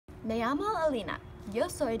Me llamo Alena. Yo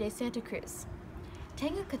soy de Santa Cruz.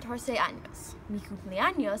 Tengo 14 años. Mi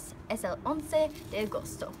cumpleaños es el 11 de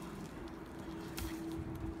agosto.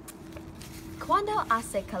 Cuando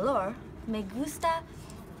hace calor, me gusta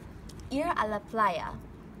ir a la playa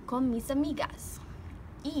con mis amigas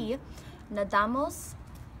y nadamos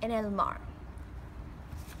en el mar.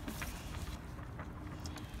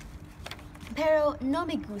 Pero no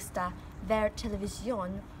me gusta ver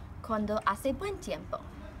televisión cuando hace buen tiempo.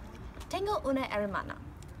 Tengo una hermana.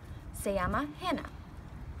 Se llama Hannah.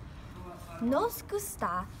 Nos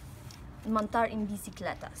gusta montar en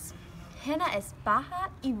bicicletas. Hannah es baja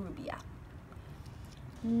y rubia.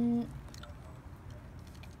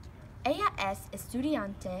 Ella es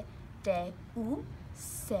estudiante de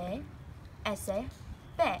UCSB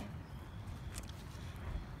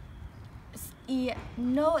y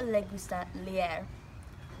no le gusta leer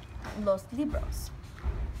los libros,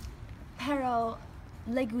 pero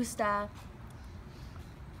le gusta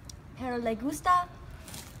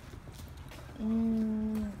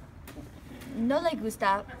no le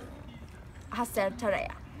gusta hacer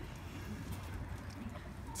tarea.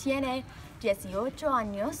 Tiene 18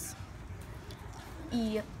 años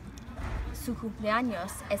y su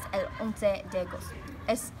cumpleaños es el 11 de agosto.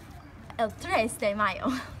 Es el 3 de mayo.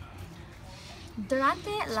 Durante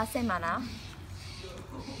la semana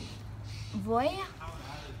voy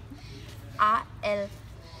a el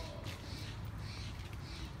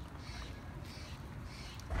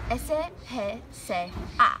SPCA.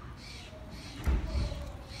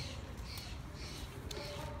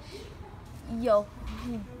 Yo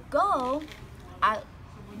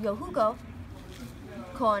jugo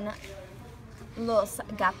con los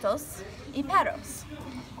gatos y perros.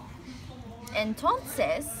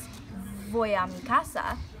 Entonces voy a mi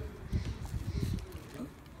casa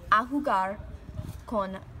a jugar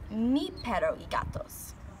con mi perro y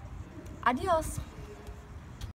gatos. Adiós.